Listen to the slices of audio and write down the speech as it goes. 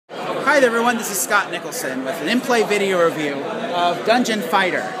Hi there everyone, this is Scott Nicholson with an InPlay video review of Dungeon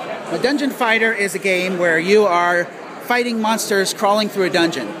Fighter. Now, Dungeon Fighter is a game where you are fighting monsters crawling through a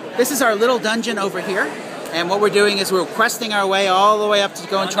dungeon. This is our little dungeon over here, and what we're doing is we're questing our way all the way up to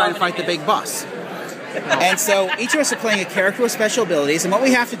go and try and fight the big boss. And so each of us are playing a character with special abilities, and what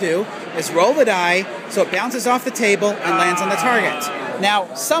we have to do is roll the die so it bounces off the table and lands on the target.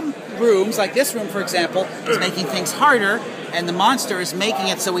 Now, some rooms, like this room for example, is making things harder, and the monster is making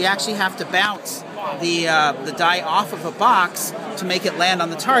it so we actually have to bounce the die off of a box to make it land on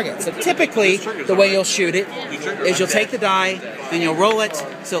the target. So typically, the way you'll shoot it is you'll take the die and you'll roll it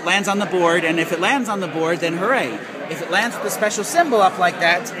so it lands on the board, and if it lands on the board, then hooray. If it lands with the special symbol up like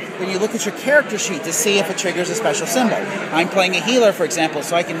that, then you look at your character sheet to see if it triggers a special symbol. I'm playing a healer, for example,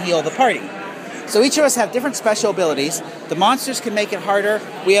 so I can heal the party. So each of us have different special abilities. The monsters can make it harder.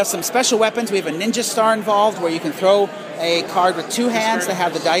 We have some special weapons. We have a ninja star involved where you can throw a card with two hands to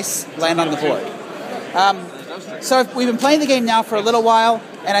have the dice land on the board. So we've been playing the game now for a little while,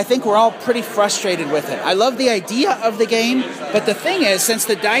 and I think we're all pretty frustrated with it. I love the idea of the game, but the thing is, since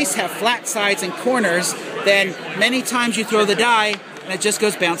the dice have flat sides and corners, then many times you throw the die and it just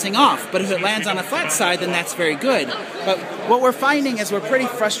goes bouncing off. But if it lands on a flat side, then that's very good. But what we're finding is we're pretty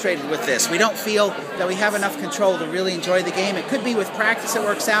frustrated with this. We don't feel that we have enough control to really enjoy the game. It could be with practice it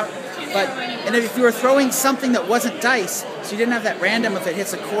works out, and if you were throwing something that wasn't dice, so you didn't have that random, if it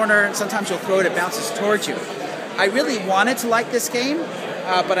hits a corner, and sometimes you'll throw it, it bounces towards you. I really wanted to like this game,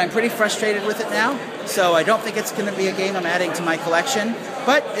 but I'm pretty frustrated with it now, so I don't think it's going to be a game I'm adding to my collection.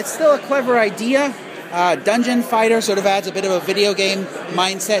 But it's still a clever idea. Dungeon Fighter sort of adds a bit of a video game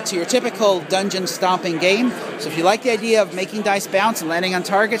mindset to your typical dungeon stomping game. So if you like the idea of making dice bounce and landing on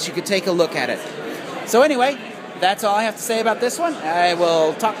targets, you could take a look at it. So anyway, that's all I have to say about this one. I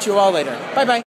will talk to you all later. Bye-bye.